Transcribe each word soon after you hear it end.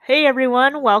Hey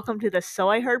everyone, welcome to the So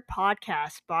I Heard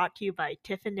podcast brought to you by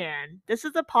Tiff and Dan. This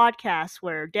is a podcast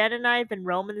where Dan and I have been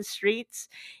roaming the streets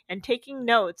and taking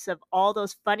notes of all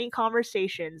those funny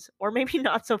conversations, or maybe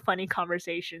not so funny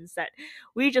conversations, that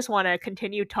we just want to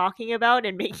continue talking about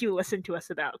and make you listen to us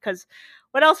about. Because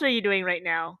what else are you doing right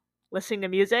now? Listening to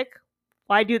music?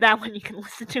 Why do that when you can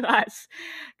listen to us?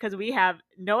 Because we have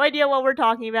no idea what we're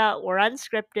talking about. We're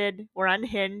unscripted, we're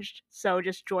unhinged. So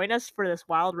just join us for this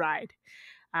wild ride.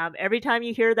 Every time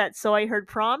you hear that So I Heard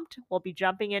prompt, we'll be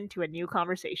jumping into a new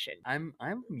conversation. I'm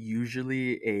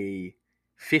usually a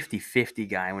 50-50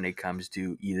 guy when it comes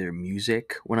to either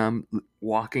music when I'm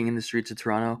walking in the streets of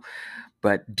Toronto.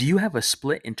 But do you have a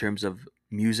split in terms of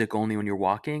music only when you're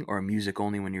walking or music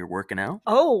only when you're working out?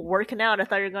 Oh, working out. I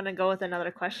thought you were going to go with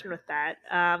another question with that.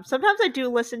 Sometimes I do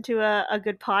listen to a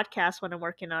good podcast when I'm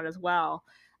working out as well.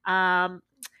 Um,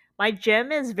 my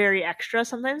gym is very extra.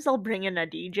 Sometimes they'll bring in a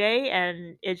DJ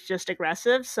and it's just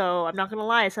aggressive. So I'm not going to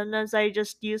lie. Sometimes I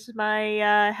just use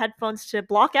my headphones to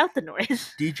block out the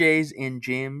noise. DJs in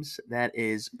gyms, that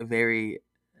is very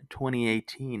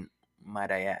 2018,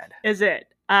 might I add. Is it?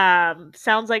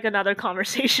 Sounds like another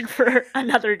conversation for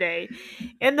another day.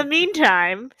 In the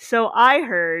meantime, so I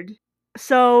heard,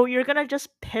 so you're gonna just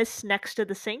piss next to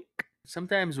the sink?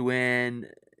 Sometimes when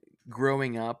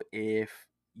growing up, if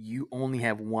you only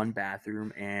have one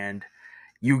bathroom and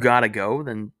you gotta go,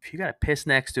 then if you gotta piss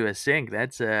next to a sink,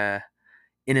 that's an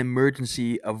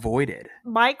emergency avoided.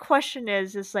 My question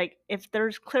is like, if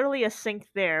there's clearly a sink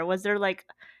there, was there like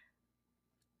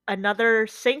another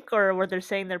sink, or were they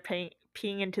saying they're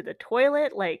peeing into the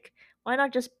toilet? Like, why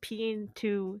not just pee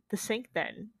into the sink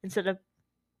then instead of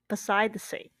beside the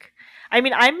sink? I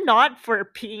mean, I'm not for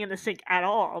peeing in the sink at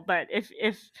all, but if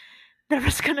there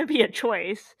was gonna be a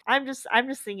choice, I'm just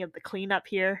thinking of the cleanup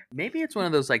here. Maybe it's one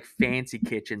of those like fancy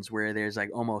kitchens where there's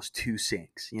like almost two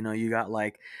sinks. You know, you got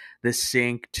like the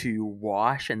sink to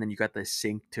wash and then you got the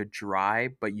sink to dry,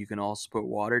 but you can also put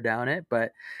water down it.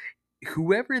 But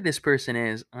whoever this person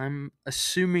is, I'm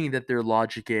assuming that their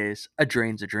logic is a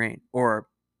drain's a drain, or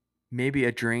maybe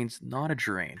a drain's not a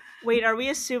drain. Wait, are we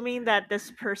assuming that this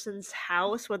person's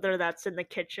house, whether that's in the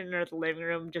kitchen or the living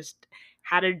room, just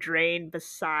had a drain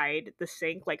beside the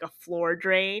sink, like a floor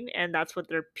drain, and that's what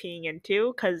they're peeing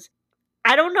into? Because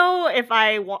I don't know if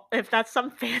I want if that's some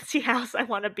fancy house I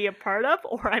want to be a part of,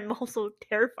 or I'm also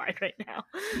terrified right now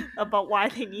about why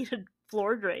they need a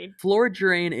floor drain. Floor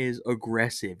drain is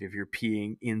aggressive if you're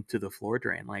peeing into the floor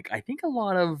drain. Like I think a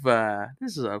lot of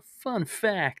this is a fun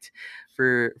fact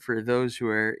for those who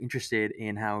are interested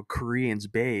in how Koreans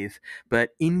bathe, but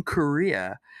in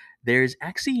Korea there's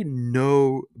actually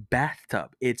no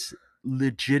bathtub. It's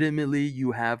legitimately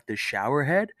you have the shower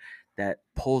head that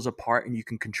pulls apart and you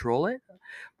can control it,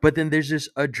 but then there's just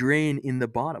a drain in the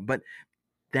bottom. But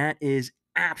that is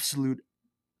absolute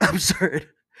absurd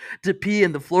to pee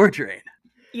in the floor drain.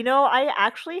 I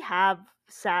actually have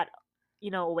sat,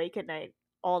 awake at night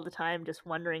all the time just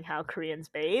wondering how Koreans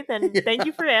bathe, and thank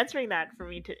you Yeah. for answering that for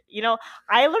me to.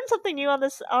 I learn something new on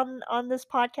this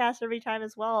podcast every time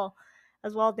as well,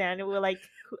 Dan. It was like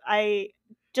I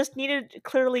just needed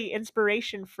clearly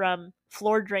inspiration from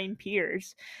floor drain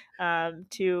peers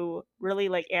to really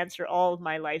like answer all of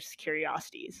my life's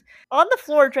curiosities. On the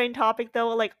floor drain topic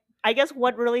though, like I guess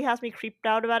what really has me creeped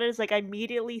out about it is like I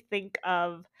immediately think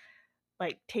of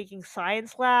like taking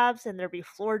science labs and there'd be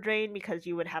floor drain because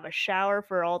you would have a shower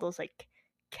for all those like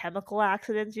chemical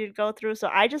accidents you'd go through. So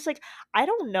I just like I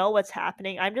don't know what's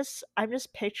happening. I'm just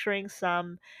picturing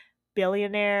some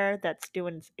billionaire that's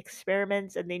doing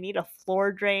experiments and they need a floor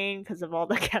drain because of all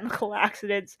the chemical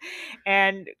accidents.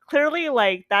 And clearly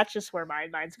like that's just where my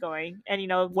mind's going and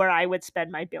where I would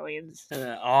spend my billions.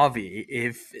 Avi,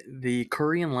 if the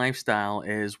Korean lifestyle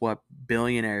is what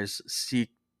billionaires seek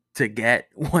to get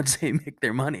once they make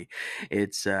their money,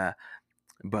 it's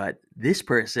but this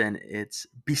person, it's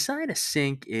beside a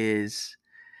sink is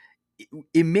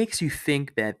it makes you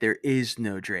think that there is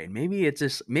no drain. Maybe it's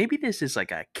just maybe this is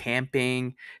like a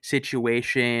camping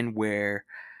situation where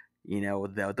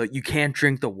you can't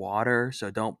drink the water,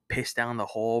 so don't piss down the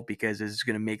hole because it's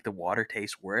going to make the water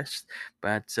taste worse.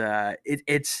 But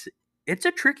it's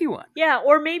a tricky one. Yeah,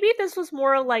 or maybe this was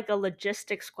more like a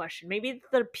logistics question. Maybe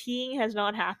the peeing has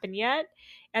not happened yet,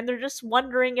 and they're just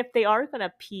wondering if they are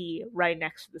gonna pee right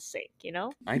next to the sink.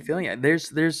 I feel yeah. There's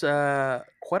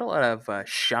quite a lot of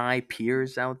shy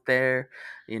peers out there.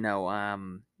 You know,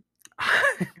 I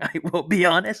will be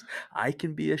honest. I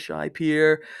can be a shy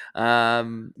peer.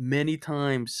 Many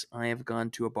times I have gone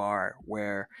to a bar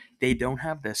where they don't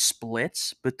have the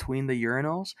splits between the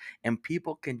urinals, and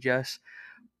people can just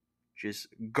just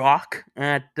gawk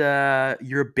at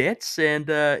your bits, and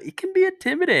it can be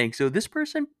intimidating. So this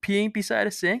person peeing beside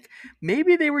a sink,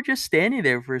 maybe they were just standing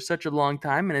there for such a long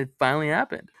time, and it finally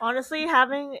happened. Honestly,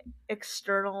 having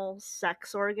external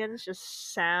sex organs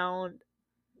just sound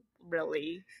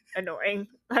really annoying.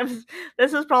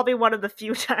 This is probably one of the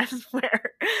few times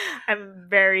where I'm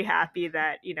very happy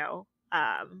that,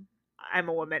 I'm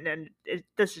a woman and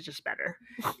this is just better.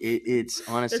 It's This is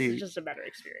honestly just a better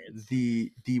experience.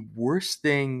 the worst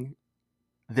thing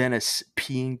than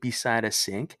peeing beside a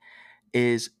sink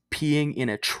is peeing in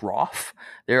a trough.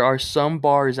 There are some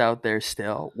bars out there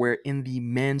still where in the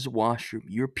men's washroom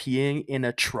you're peeing in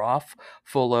a trough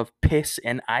full of piss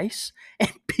and ice,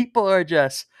 and people are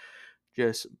just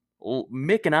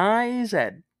making eyes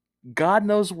at God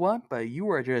knows what, but you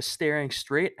are just staring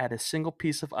straight at a single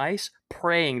piece of ice,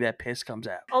 praying that piss comes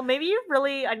out. Oh, maybe you've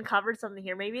really uncovered something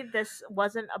here. Maybe this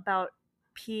wasn't about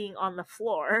peeing on the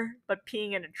floor, but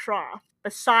peeing in a trough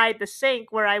beside the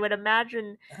sink, where I would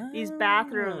imagine these Ah.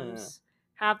 bathrooms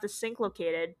have the sink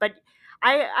located. But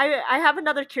I have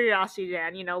another curiosity,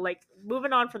 Dan. Like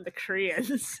moving on from the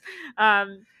Koreans,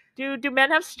 do men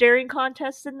have staring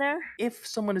contests in there? If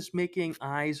someone is making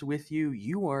eyes with you,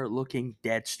 you are looking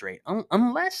dead straight.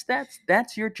 Unless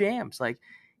that's your jams. Like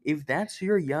if that's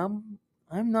your yum,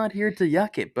 I'm not here to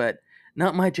yuck it, but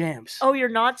not my jams. Oh, you're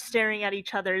not staring at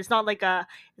each other. It's not like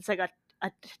it's like a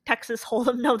Texas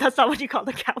Hold'em. No, that's not what you call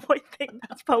the cowboy thing.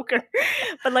 That's poker.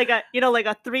 But like like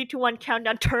a 3, 2, 1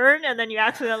 countdown turn, and then you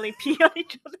accidentally pee on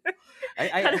each other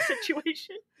kind I of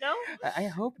situation. No, I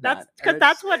hope that's not. because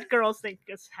that's what girls think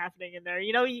is happening in there.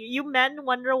 You men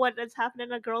wonder what is happening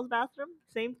in a girl's bathroom.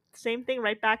 Same thing,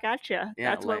 right back at you.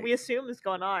 Yeah, That's what like we assume is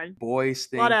going on. boys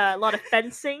A lot think of lot of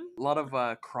fencing. a lot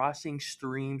of crossing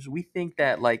streams. We think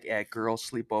that like at girl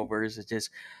sleepovers it's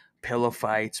just pillow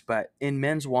fights, but in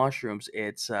men's washrooms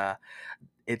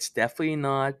it's definitely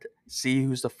not see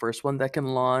who's the first one that can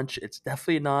launch. It's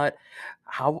definitely not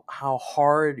how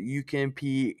hard you can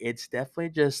pee. It's definitely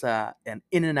just an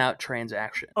in and out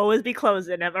transaction. Always be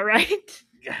closing. Am I right?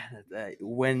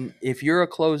 When if you're a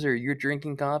closer, you're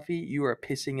drinking coffee, you are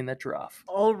pissing in the trough.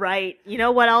 All right. You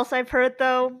know what else I've heard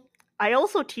though? I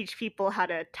also teach people how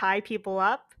to tie people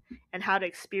up and how to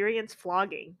experience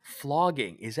flogging.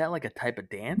 Flogging, is that like a type of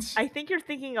dance? I think you're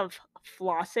thinking of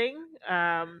flossing,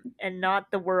 and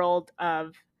not the world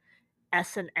of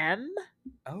S&M,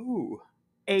 Oh,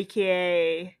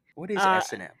 aka what is uh,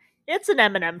 S&M? it's an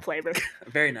M&M flavor.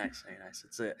 Very nice, very nice.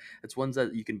 It's ones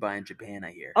that you can buy in Japan,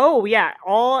 I hear. Oh yeah,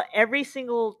 every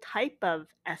single type of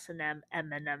S&M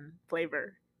M&M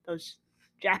flavor. Those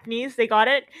Japanese, they got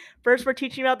it. First we're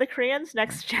teaching about the Koreans,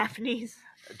 next Japanese.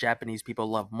 Japanese people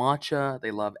love matcha,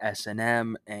 they love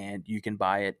S&M, and you can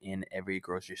buy it in every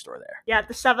grocery store there. Yeah, at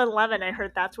the 7-Eleven, I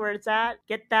heard that's where it's at.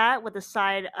 Get that with a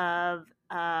side of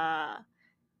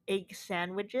egg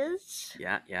sandwiches.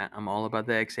 Yeah, yeah, I'm all about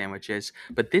the egg sandwiches.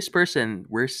 But this person,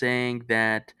 we're saying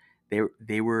that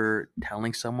they were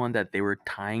telling someone that they were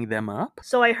tying them up.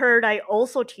 So I heard I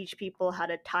also teach people how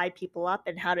to tie people up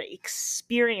and how to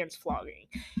experience flogging.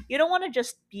 You don't want to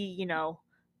just be,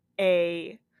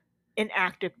 a an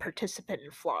active participant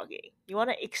in flogging. You want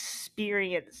to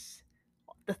experience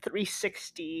the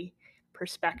 360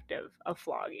 perspective of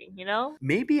flogging.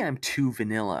 Maybe I'm too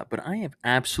vanilla, but I have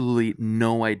absolutely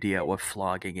no idea what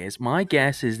flogging is. My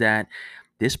guess is that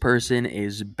this person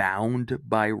is bound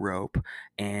by rope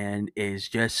and is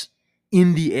just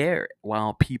in the air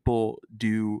while people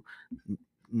do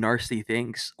nasty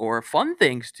things or fun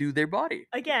things to their body.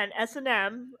 Again,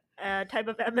 S&M, type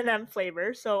of M&M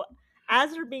flavor. So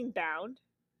as they're being bound,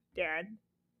 Dan,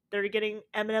 they're getting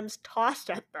M&Ms tossed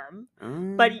at them.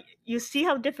 But Mm. you see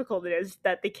how difficult it is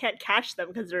that they can't catch them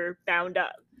because they're bound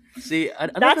up. See,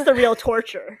 That's another the real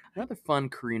torture. another fun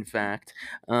Korean fact: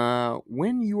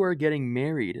 when you are getting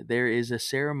married, there is a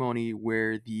ceremony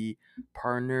where the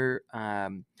partner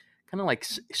kind of like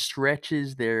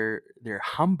stretches their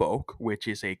hanbok, which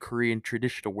is a Korean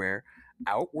traditional wear,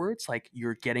 outwards, like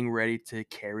you're getting ready to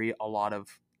carry a lot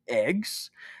of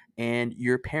eggs, and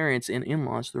your parents and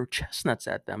in-laws throw chestnuts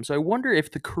at them. So I wonder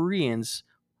if the Koreans,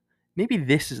 maybe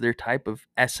this is their type of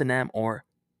S&M or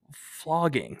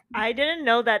flogging. I didn't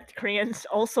know that Koreans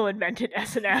also invented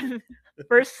S&M.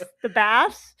 First the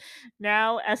baths,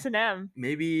 now S&M.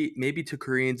 Maybe to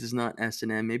Koreans it's not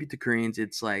S&M. Maybe to Koreans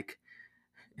it's like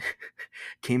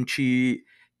kimchi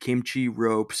kimchi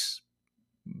ropes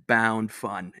bound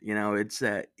fun. It's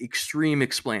a extreme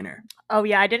explainer. Oh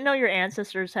yeah, I didn't know your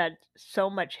ancestors had so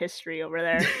much history over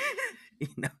there. you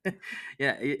know,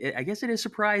 yeah. I guess it is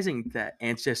surprising that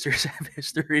ancestors have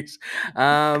histories,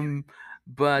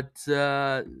 but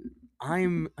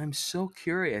I'm so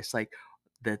curious, like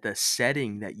the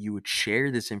setting that you would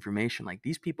share this information. Like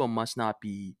these people must not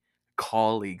be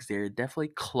colleagues. They're definitely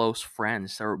close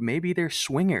friends, or maybe they're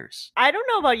swingers. I don't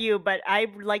know about you, but I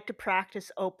like to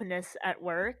practice openness at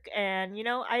work, and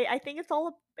I think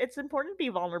it's important to be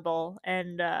vulnerable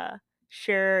and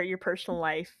share your personal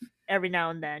life every now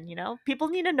and then. People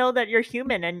need to know that you're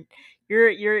human and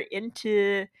you're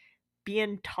into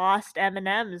being tossed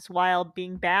M&Ms while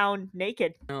being bound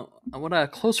naked. What a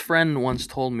close friend once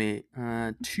told me,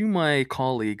 to my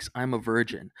colleagues, I'm a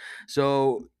virgin.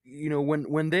 So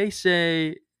when they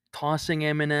say tossing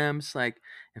M&Ms, like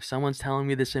if someone's telling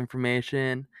me this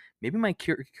information, maybe my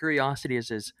curiosity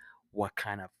is what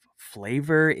kind of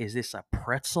flavor is this? A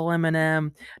pretzel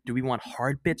M&M? Do we want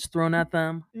hard bits thrown at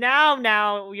them?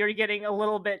 Now you're getting a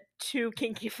little bit too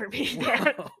kinky for me,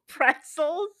 Dan. Whoa.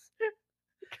 Pretzels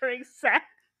during sex.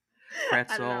 I don't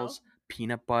know. Pretzels,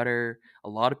 peanut butter. A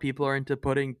lot of people are into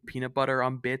putting peanut butter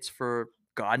on bits for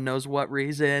God knows what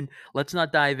reason. Let's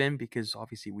not dive in because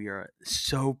obviously we are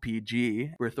so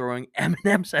PG. We're throwing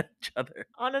M&Ms at each other.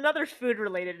 On another food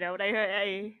related note,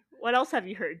 what else have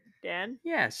you heard, Dan?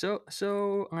 Yeah,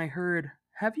 so I heard,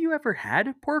 have you ever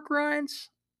had pork rinds?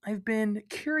 I've been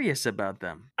curious about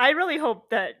them. I really hope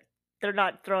that they're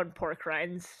not throwing pork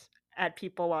rinds at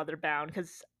people while they're bound,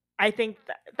 because I think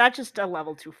that's just a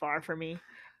level too far for me.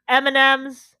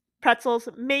 M&Ms, pretzels,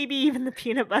 maybe even the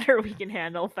peanut butter we can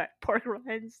handle, but pork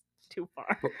rinds too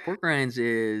far. Pork rinds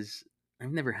is,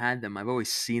 I've never had them. I've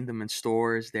always seen them in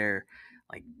stores. They're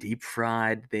like deep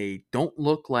fried. They don't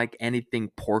look like anything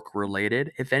pork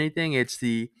related. If anything, it's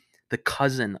the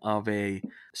cousin of a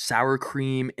sour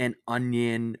cream and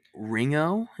onion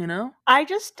ringo, you know? I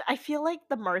feel like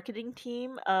the marketing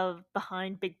team of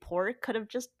behind Big Pork could have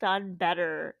just done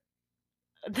better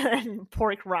than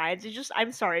pork rinds.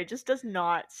 I'm sorry, it just does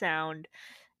not sound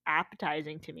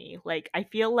appetizing to me. Like, I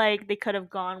feel like they could have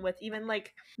gone with even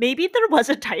like maybe there was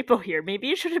a typo here.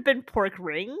 Maybe it should have been pork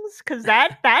rings, because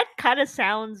that kind of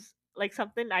sounds like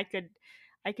something I could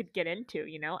get into.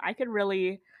 I could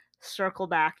really circle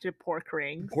back to pork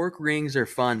rings. Pork rings are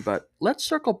fun, but let's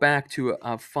circle back to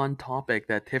a fun topic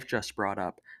that Tiff just brought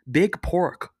up. Big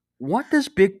pork. What does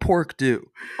big pork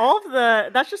do? All of the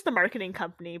That's just the marketing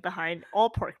company behind all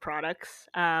pork products.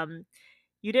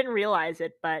 You didn't realize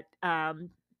it, but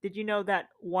did you know that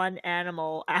one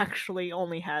animal actually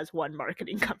only has one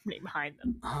marketing company behind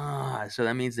them? So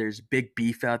that means there's big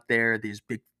beef out there. There's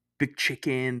big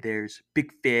chicken. There's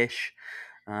big fish,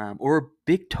 or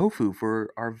big tofu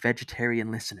for our vegetarian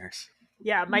listeners.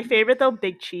 Yeah, my favorite though,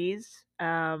 Big Cheese.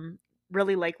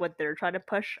 Really like what they're trying to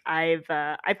push. I've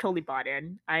totally bought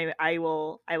in. I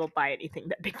will buy anything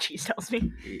that Big Cheese tells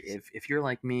me. If you're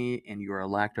like me and you are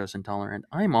lactose intolerant,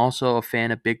 I'm also a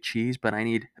fan of big cheese, but I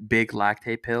need big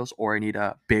lactate pills or I need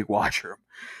a big washroom.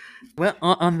 Well,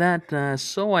 on that,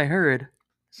 so I heard.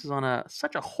 This is on a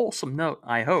such a wholesome note.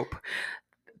 I hope.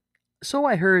 So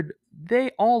I heard they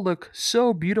all look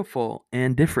so beautiful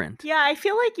and different. Yeah, I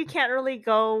feel like you can't really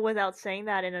go without saying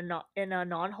that in a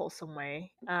non wholesome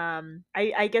way.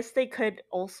 I guess they could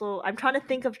also. I'm trying to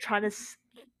think of trying to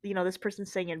this person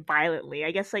saying it violently.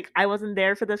 I guess like I wasn't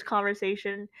there for this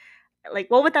conversation. Like,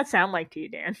 what would that sound like to you,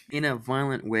 Dan? In a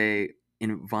violent way,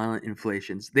 in violent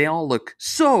inflations, they all look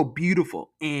so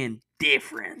beautiful and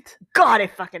different. God, I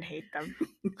fucking hate them.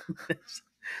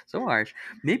 So harsh.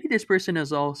 Maybe this person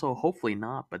is also, hopefully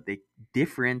not, but they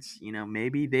difference.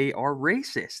 Maybe they are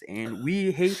racist, and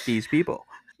we hate these people.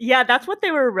 Yeah, that's what they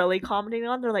were really commenting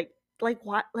on. They're like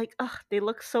what? Like, ugh, they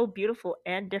look so beautiful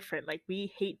and different. Like,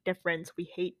 we hate difference.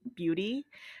 We hate beauty.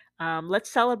 Let's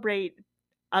celebrate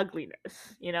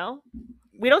ugliness. We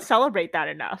don't celebrate that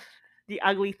enough. The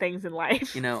ugly things in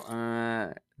life.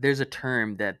 There's a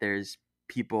term that there's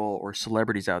people or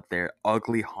celebrities out there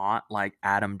ugly hot, like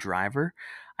Adam Driver.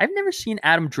 I've never seen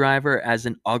Adam Driver as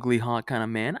an ugly hot kind of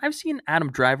man. I've seen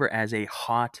Adam Driver as a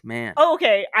hot man. Oh,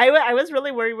 okay. I was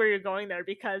really worried where you're going there,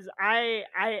 because I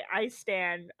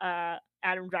stand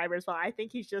Adam Driver as well. I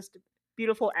think he's just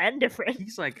beautiful and different.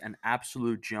 He's like an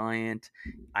absolute giant.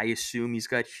 I assume he's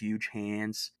got huge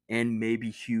hands and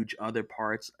maybe huge other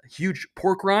parts. Huge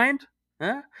pork rind?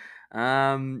 Huh?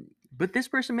 But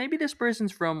maybe this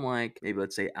person's from like maybe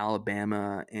let's say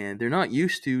Alabama, and they're not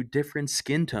used to different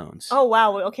skin tones. Oh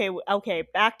wow. Okay. Okay.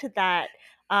 Back to that.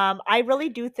 I really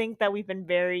do think that we've been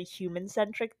very human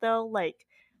centric though. Like,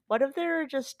 what if they're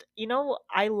just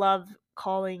I love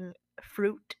calling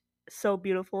fruit so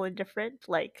beautiful and different.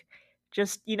 Like,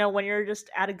 just when you're just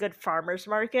at a good farmer's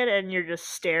market and you're just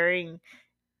staring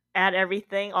at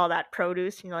everything, all that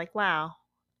produce, and you're like, wow,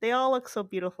 They all look so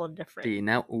beautiful and different. See,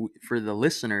 now for the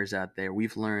listeners out there,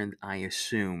 we've learned, I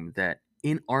assume, that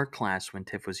in art class when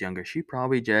Tiff was younger, she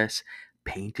probably just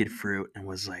painted fruit and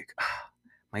was like, "Ah,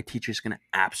 my teacher's gonna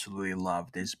absolutely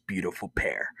love this beautiful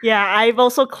pear." Yeah, I've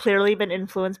also clearly been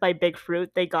influenced by Big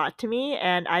Fruit. They got to me,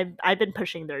 and I've been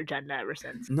pushing their agenda ever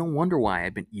since. No wonder why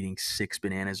I've been eating 6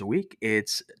 bananas a week.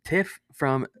 It's Tiff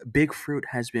from Big Fruit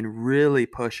has been really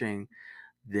pushing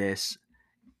this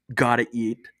gotta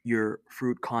eat your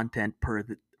fruit content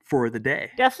for the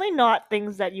day. Definitely not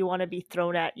things that you want to be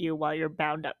thrown at you while you're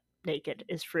bound up naked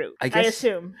is fruit. I I guess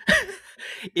assume.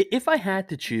 if I had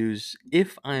to choose,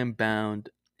 if I am bound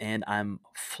and I'm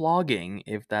flogging,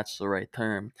 if that's the right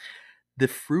term, the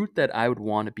fruit that I would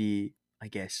want to be, I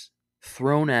guess,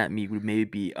 thrown at me would maybe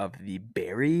be of the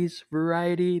berries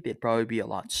variety. They'd probably be a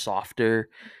lot softer.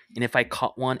 And if I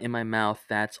caught one in my mouth,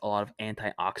 that's a lot of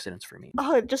antioxidants for me.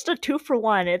 Oh, just a 2 for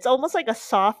 1. It's almost like a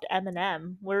soft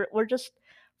M&M. We're just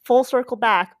full circle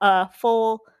back.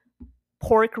 Full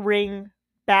pork ring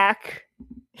back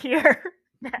here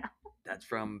now. That's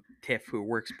from Tiff, who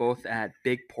works both at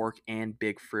Big Pork and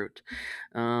Big Fruit.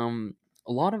 Um,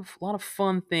 a lot of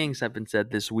fun things have been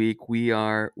said this week. We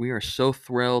are so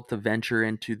thrilled to venture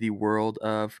into the world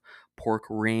of pork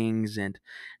rings, and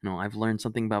I've learned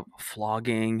something about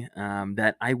flogging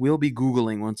that I will be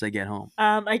googling once I get home.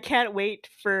 I can't wait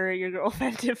for your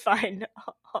girlfriend to find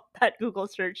that Google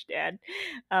search, Dan,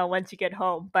 once you get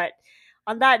home. But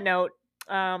on that note,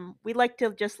 we'd like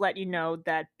to just let you know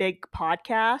that Big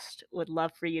Podcast would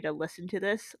love for you to listen to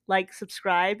this, like,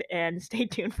 subscribe, and stay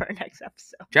tuned for our next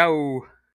episode. Ciao.